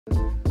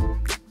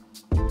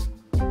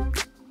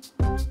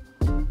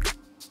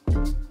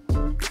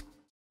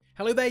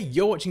Hello there,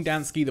 you're watching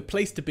Dansky, the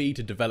place to be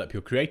to develop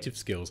your creative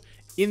skills.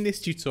 In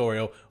this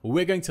tutorial,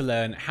 we're going to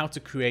learn how to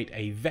create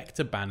a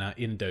vector banner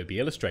in Adobe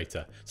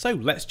Illustrator. So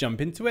let's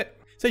jump into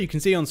it. So you can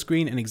see on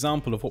screen an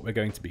example of what we're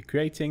going to be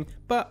creating,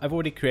 but I've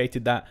already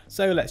created that,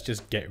 so let's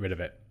just get rid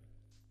of it.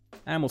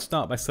 And we'll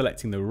start by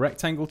selecting the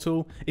rectangle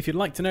tool. If you'd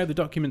like to know, the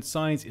document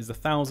size is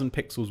 1000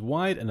 pixels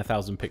wide and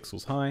 1000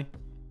 pixels high.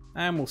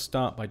 And we'll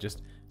start by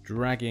just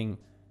dragging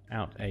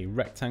out a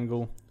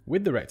rectangle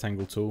with the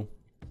rectangle tool.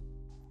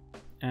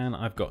 And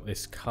I've got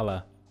this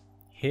color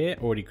here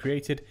already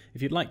created.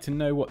 If you'd like to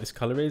know what this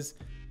color is,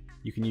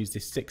 you can use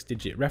this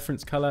 6-digit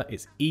reference color.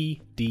 It's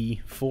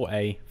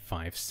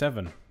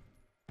ED4A57.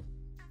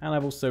 And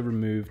I've also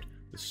removed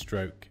the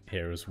stroke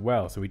here as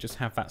well. So we just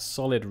have that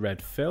solid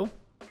red fill.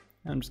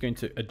 I'm just going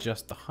to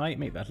adjust the height,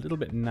 make that a little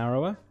bit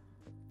narrower.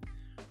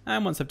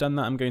 And once I've done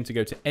that, I'm going to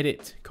go to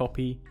Edit,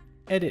 Copy,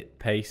 Edit,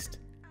 Paste,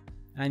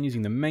 and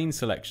using the main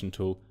selection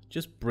tool,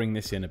 just bring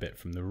this in a bit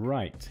from the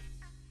right.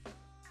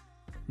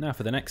 Now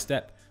for the next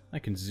step, I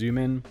can zoom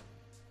in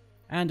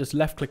and just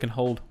left click and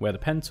hold where the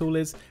pen tool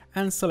is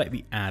and select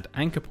the Add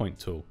Anchor Point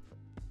tool.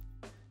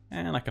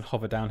 And I can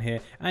hover down here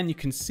and you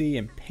can see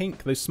in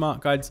pink those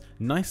smart guides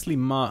nicely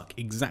mark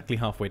exactly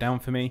halfway down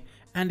for me.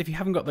 And if you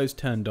haven't got those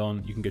turned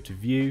on, you can go to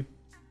View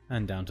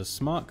and down to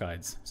Smart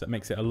Guides. So it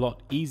makes it a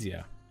lot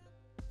easier.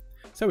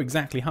 So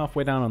exactly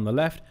halfway down on the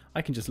left,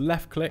 I can just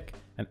left click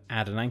and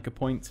add an anchor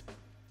point.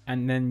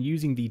 And then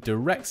using the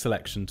direct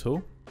selection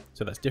tool,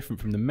 so that's different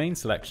from the main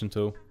selection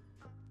tool,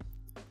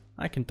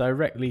 I can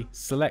directly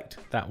select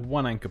that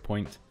one anchor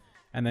point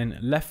and then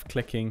left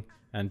clicking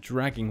and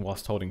dragging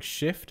whilst holding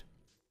shift.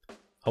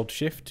 Hold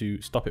shift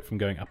to stop it from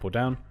going up or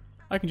down.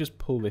 I can just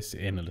pull this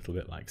in a little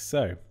bit like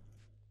so.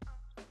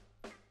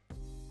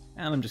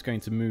 And I'm just going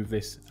to move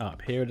this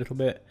up here a little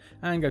bit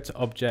and go to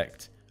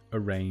Object,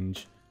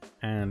 Arrange,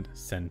 and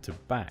Center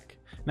Back.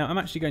 Now I'm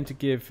actually going to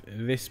give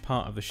this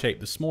part of the shape,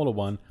 the smaller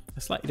one,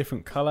 a slightly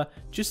different color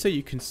just so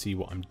you can see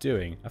what I'm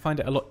doing. I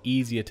find it a lot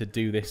easier to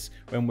do this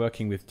when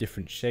working with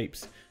different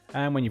shapes,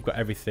 and when you've got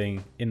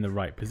everything in the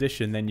right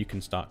position, then you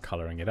can start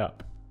coloring it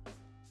up.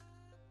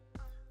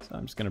 So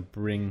I'm just going to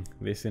bring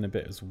this in a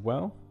bit as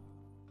well.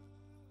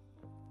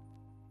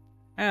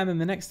 And then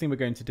the next thing we're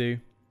going to do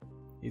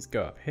is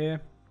go up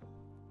here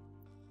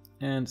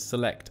and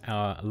select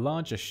our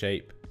larger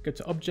shape, go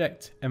to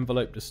Object,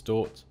 Envelope,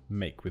 Distort,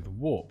 Make with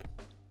Warp.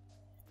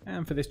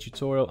 And for this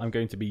tutorial, I'm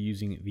going to be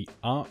using the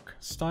arc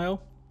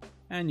style,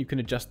 and you can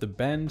adjust the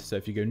bend. So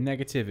if you go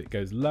negative, it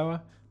goes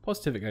lower,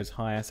 positive, it goes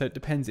higher. So it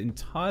depends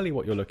entirely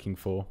what you're looking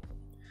for.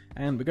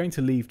 And we're going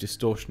to leave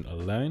distortion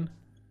alone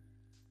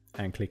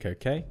and click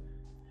OK.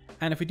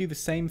 And if we do the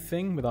same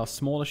thing with our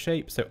smaller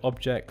shape, so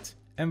Object,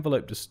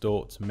 Envelope,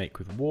 Distort, Make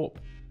with Warp,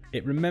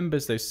 it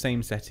remembers those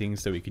same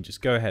settings, so we can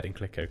just go ahead and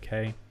click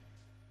OK.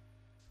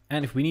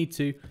 And if we need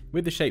to,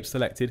 with the shape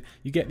selected,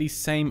 you get these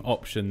same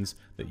options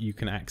that you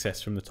can access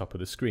from the top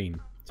of the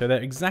screen. So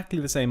they're exactly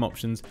the same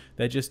options,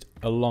 they're just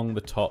along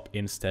the top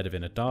instead of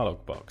in a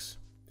dialog box.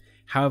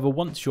 However,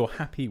 once you're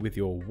happy with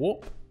your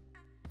warp,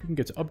 you can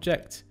go to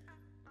Object,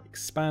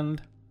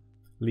 Expand,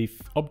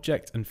 leave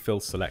Object and Fill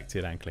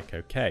selected and click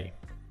OK.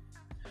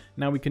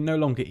 Now we can no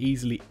longer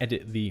easily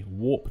edit the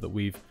warp that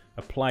we've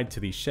applied to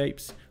these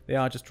shapes. They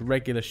are just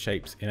regular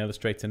shapes in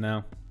Illustrator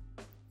now.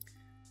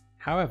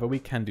 However, we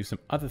can do some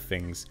other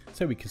things.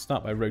 So we can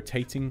start by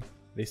rotating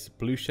this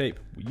blue shape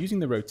using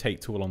the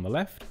rotate tool on the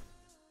left.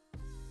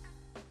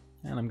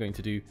 And I'm going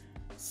to do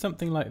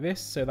something like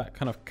this. So that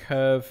kind of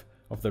curve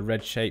of the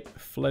red shape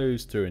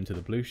flows through into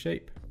the blue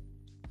shape.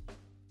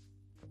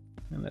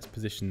 And let's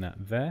position that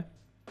there.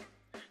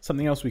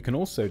 Something else we can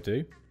also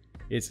do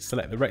is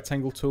select the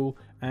rectangle tool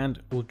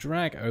and we'll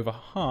drag over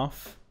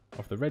half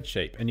of the red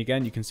shape. And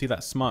again, you can see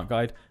that smart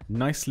guide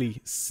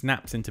nicely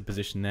snaps into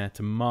position there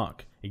to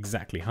mark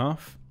exactly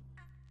half.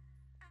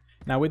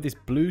 Now with this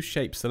blue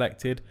shape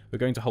selected, we're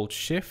going to hold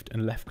shift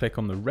and left click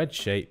on the red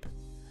shape.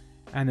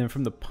 And then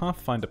from the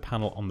Pathfinder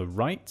panel on the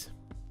right,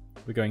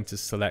 we're going to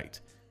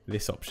select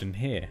this option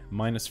here,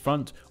 minus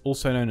front,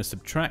 also known as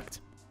subtract.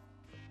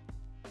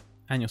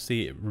 And you'll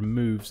see it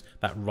removes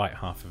that right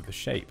half of the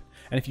shape.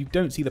 And if you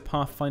don't see the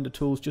Pathfinder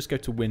tools, just go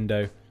to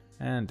Window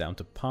and down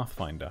to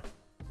Pathfinder.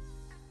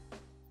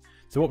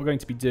 So what we're going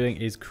to be doing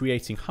is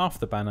creating half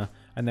the banner,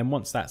 and then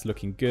once that's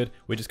looking good,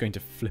 we're just going to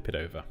flip it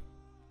over.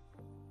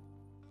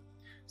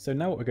 So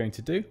now what we're going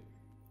to do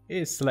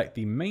is select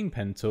the main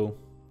pen tool,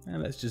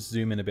 and let's just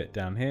zoom in a bit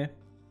down here.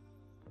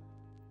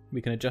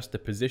 We can adjust the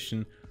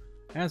position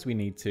as we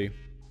need to.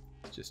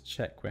 Just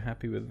check we're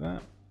happy with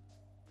that.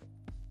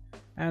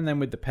 And then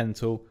with the pen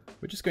tool,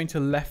 we're just going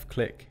to left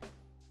click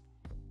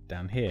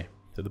down here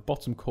to the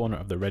bottom corner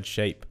of the red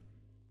shape,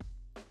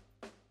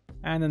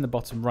 and then the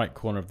bottom right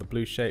corner of the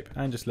blue shape,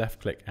 and just left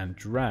click and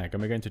drag.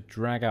 And we're going to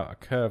drag out a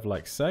curve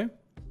like so.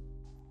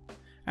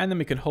 And then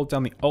we can hold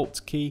down the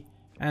Alt key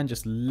and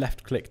just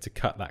left click to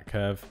cut that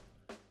curve.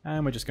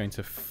 And we're just going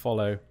to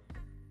follow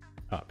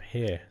up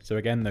here. So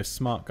again, those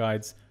smart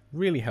guides,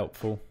 really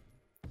helpful.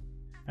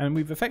 And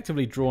we've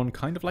effectively drawn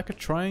kind of like a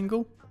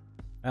triangle.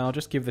 And I'll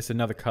just give this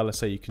another color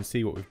so you can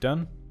see what we've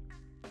done.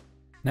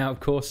 Now, of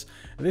course,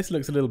 this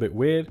looks a little bit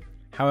weird.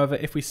 However,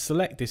 if we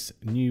select this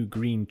new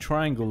green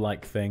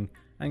triangle-like thing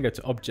and go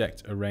to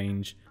Object,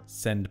 Arrange,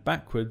 Send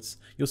Backwards,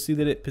 you'll see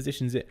that it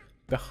positions it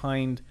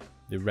behind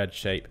the red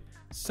shape.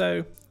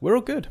 So we're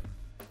all good.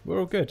 We're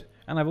all good.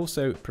 And I've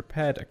also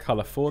prepared a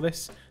color for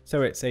this.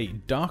 So it's a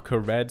darker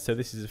red. So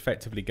this is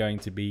effectively going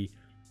to be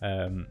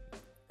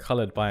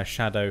colored by a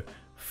shadow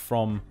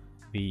from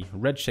the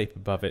red shape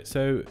above it.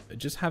 So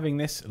just having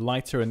this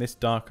lighter and this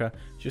darker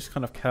just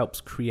kind of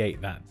helps create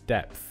that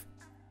depth.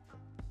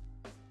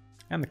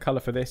 And the color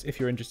for this, if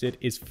you're interested,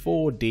 is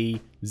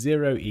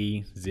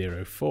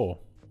 4D0E04.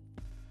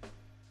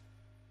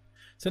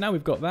 So now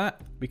we've got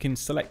that, we can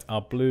select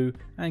our blue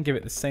and give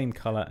it the same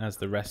color as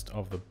the rest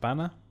of the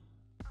banner.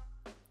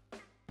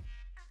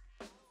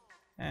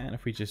 And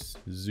if we just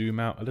zoom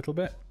out a little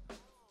bit.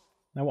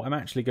 Now what I'm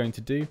actually going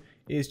to do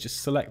is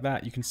just select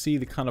that. You can see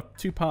the kind of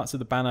two parts of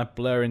the banner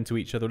blur into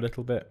each other a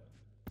little bit.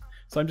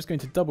 So I'm just going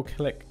to double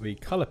click the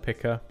color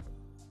picker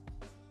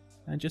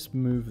and just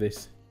move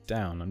this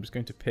down. I'm just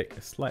going to pick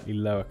a slightly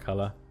lower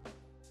color.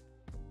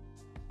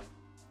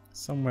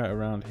 Somewhere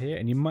around here,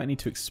 and you might need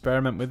to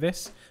experiment with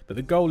this, but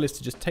the goal is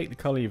to just take the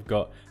color you've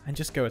got and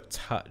just go a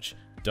touch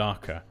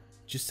darker,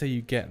 just so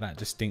you get that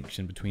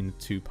distinction between the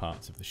two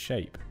parts of the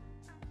shape.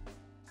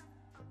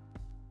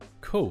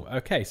 Cool,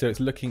 okay, so it's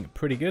looking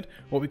pretty good.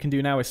 What we can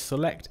do now is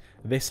select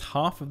this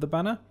half of the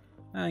banner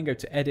and go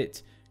to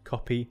Edit,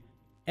 Copy,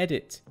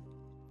 Edit,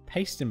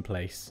 Paste in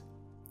Place,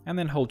 and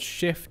then hold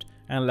Shift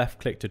and left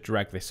click to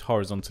drag this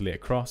horizontally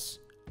across.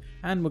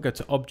 And we'll go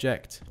to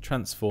Object,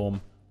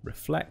 Transform,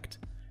 Reflect,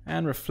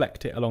 and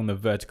reflect it along the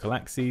vertical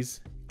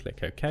axes.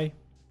 Click OK.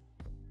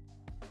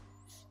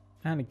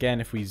 And again,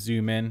 if we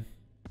zoom in,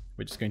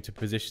 we're just going to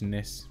position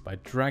this by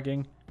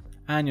dragging,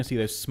 and you'll see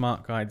those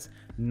smart guides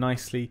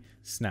nicely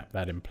snap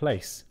that in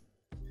place.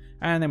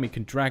 And then we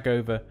can drag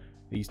over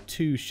these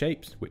two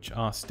shapes, which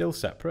are still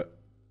separate.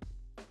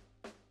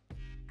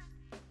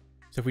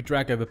 So if we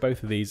drag over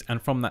both of these, and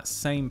from that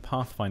same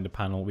Pathfinder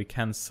panel, we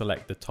can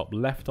select the top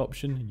left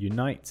option,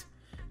 Unite,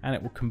 and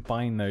it will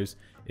combine those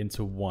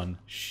into one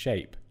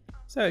shape.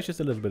 So it's just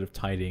a little bit of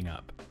tidying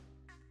up.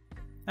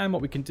 And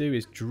what we can do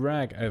is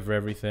drag over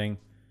everything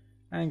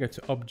and go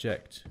to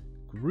Object,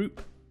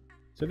 Group.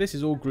 So this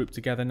is all grouped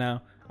together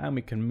now, and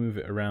we can move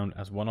it around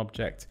as one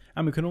object.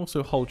 And we can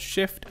also hold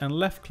Shift and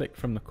left click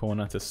from the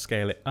corner to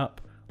scale it up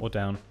or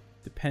down,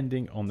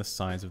 depending on the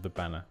size of the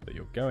banner that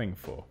you're going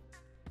for.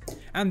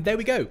 And there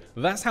we go.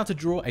 That's how to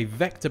draw a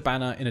vector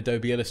banner in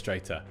Adobe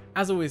Illustrator.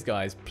 As always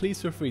guys,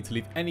 please feel free to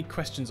leave any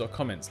questions or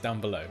comments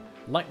down below.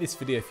 Like this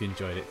video if you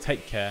enjoyed it,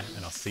 take care,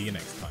 and I'll see you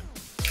next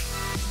time.